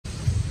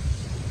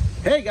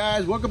Hey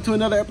guys, welcome to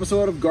another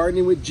episode of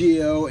Gardening with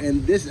Gio.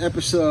 In this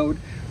episode,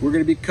 we're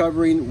going to be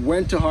covering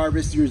when to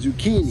harvest your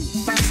zucchini.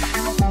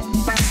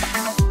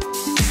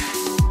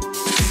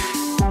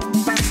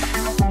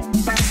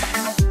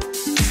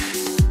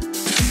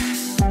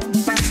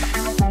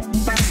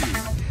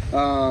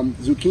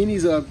 Zucchini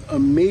is an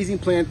amazing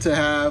plant to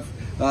have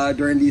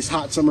during these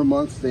hot summer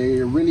months.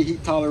 They're really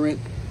heat tolerant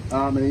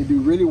and they do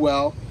really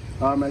well.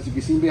 As you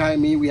can see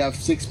behind me, we have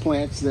 6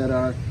 plants that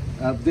are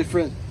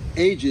different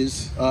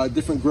ages,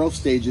 different growth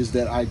stages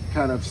that I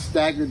kind of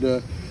staggered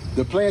the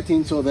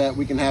planting so that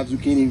we can have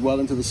zucchini well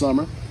into the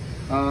summer.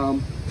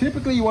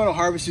 Typically you want to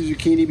harvest your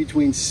zucchini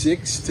between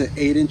 6 to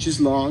 8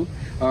 inches long.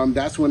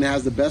 That's when it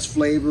has the best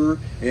flavor.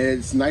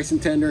 It's nice and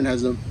tender and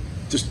has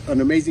just an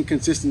amazing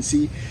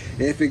consistency.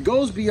 If it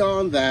goes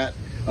beyond that,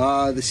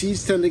 the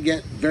seeds tend to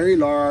get very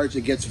large,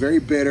 it gets very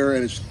bitter,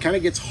 and it kind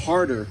of gets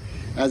harder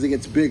as it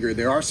gets bigger.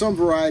 There are some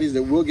varieties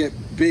that will get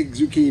big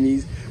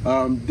zucchinis.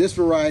 This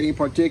variety in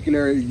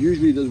particular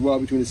usually does well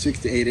between a 6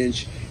 to 8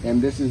 inch,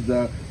 and this is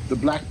the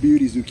Black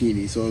Beauty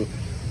zucchini. So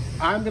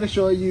I'm going to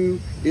show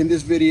you in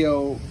this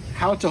video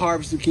how to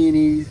harvest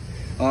zucchinis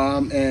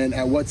and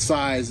at what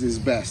size is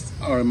best,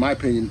 or in my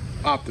opinion,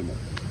 optimal.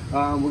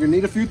 We're going to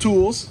need a few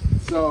tools.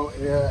 So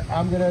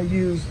I'm going to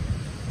use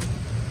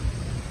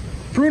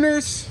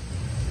pruners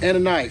and a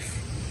knife.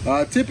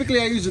 Typically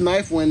I use a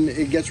knife when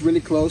it gets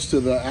really close to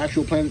the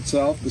actual plant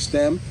itself, the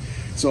stem,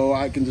 so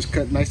I can just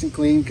cut nice and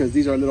clean because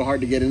these are a little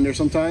hard to get in there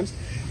sometimes.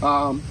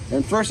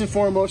 And first and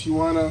foremost, you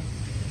want to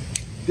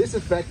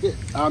disinfect it.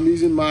 I'm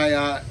using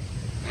my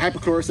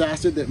hypochlorous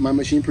acid that my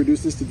machine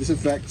produces to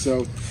disinfect,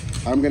 so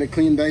I'm going to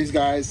clean these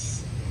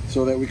guys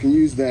so that we can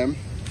use them.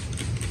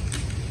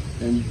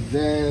 And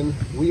then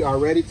we are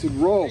ready to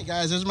roll. Hey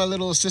guys, there's my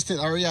little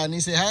assistant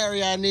Ariadne. Say hi,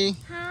 Ariadne.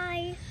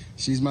 Hi.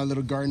 She's my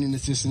little gardening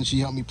assistant. She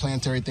helped me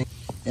plant everything.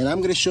 And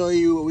I'm gonna show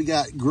you what we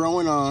got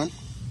growing on.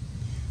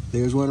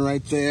 There's one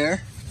right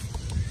there.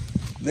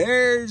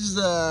 There's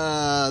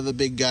the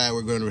big guy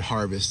we're going to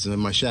harvest. And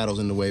my shadow's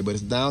in the way, but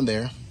it's down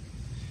there.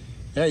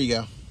 There you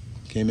go.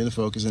 Came into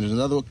focus. And there's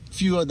another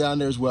few down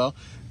there as well.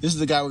 This is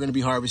the guy we're gonna be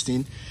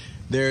harvesting.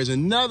 There's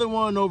another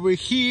one over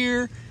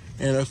here,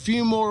 and a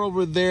few more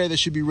over there that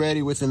should be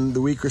ready within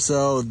the week or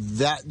so.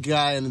 That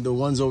guy and the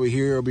ones over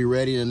here will be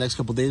ready in the next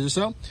couple days or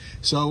so.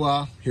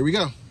 So here we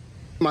go.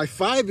 My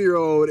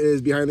 5-year-old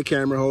is behind the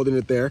camera holding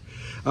it there.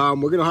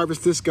 We're gonna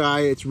harvest this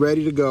guy. It's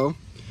ready to go.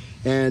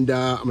 And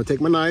I'm gonna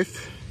take my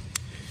knife,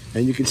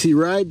 and you can see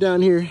right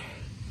down here,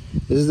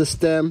 this is the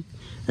stem.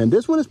 And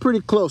this one is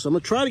pretty close. I'm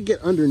gonna try to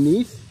get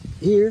underneath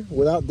here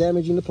without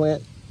damaging the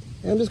plant.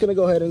 And I'm just gonna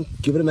go ahead and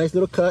give it a nice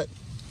little cut.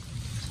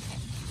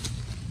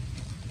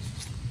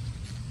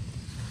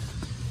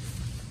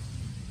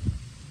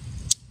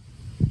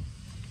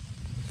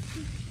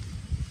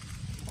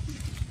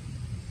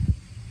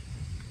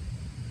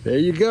 There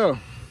you go.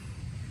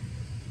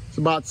 It's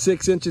about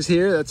 6 inches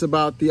here. That's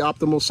about the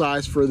optimal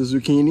size for the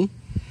zucchini.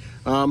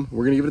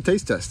 We're gonna give it a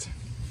taste test.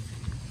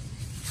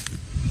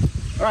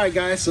 All right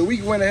guys, so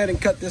we went ahead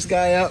and cut this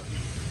guy up,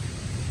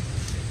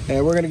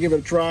 and we're gonna give it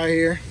a try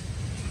here.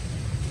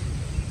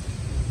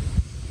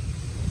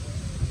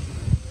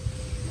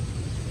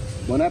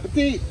 Bon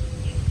appetit.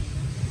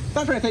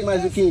 Stop trying to take my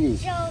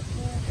zucchinis.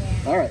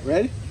 All right,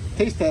 ready?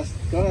 Taste test,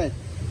 go ahead.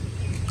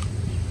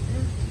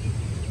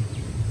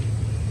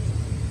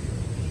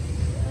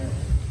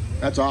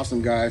 That's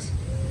awesome, guys.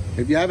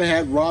 If you haven't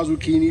had raw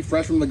zucchini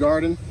fresh from the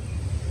garden,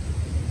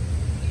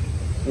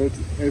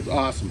 it's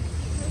awesome.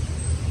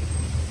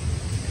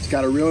 It's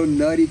got a real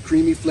nutty,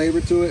 creamy flavor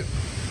to it.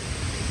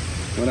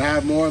 When I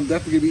have more, I'm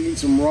definitely gonna be eating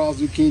some raw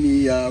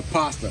zucchini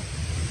pasta.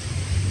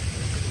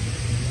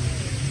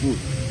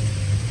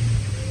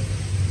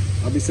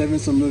 I'll be saving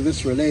some of this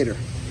for later.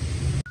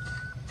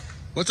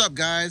 What's up,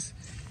 guys?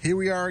 Here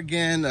we are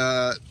again,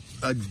 a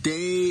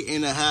day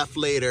and a half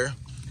later.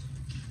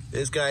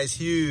 This guy's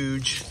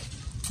huge,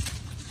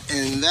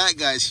 and that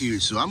guy's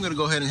huge. So I'm gonna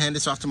go ahead and hand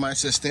this off to my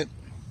assistant.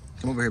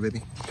 Come over here,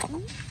 baby.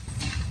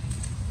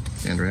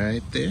 And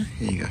right there,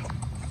 here you go.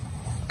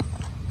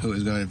 Who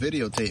is gonna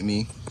videotape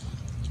me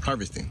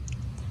harvesting.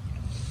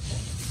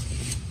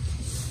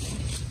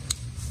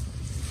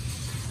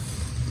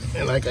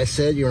 And like I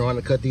said, you're gonna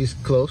wanna cut these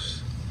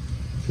close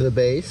to the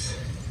base.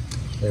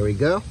 There we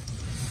go.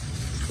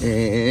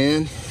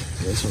 And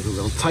this one's a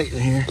little tight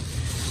in here.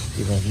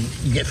 See if I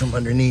can get from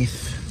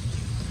underneath.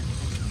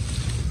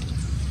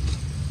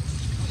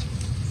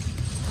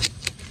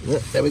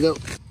 There we go.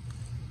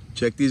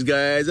 Check these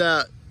guys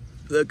out.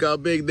 Look how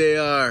big they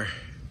are.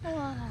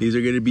 Wow. These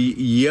are gonna be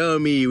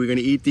yummy. We're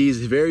gonna eat these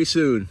very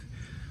soon.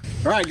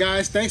 All right,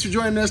 guys, thanks for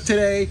joining us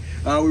today.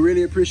 We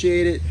really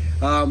appreciate it.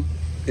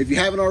 If you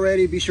haven't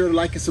already, be sure to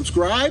like and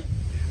subscribe.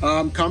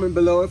 Comment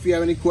below if you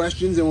have any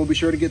questions, and we'll be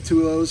sure to get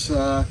to those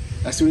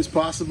as soon as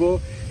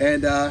possible.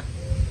 And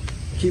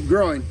keep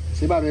growing.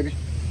 Say bye, baby.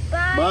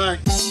 Bye.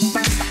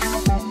 Bye.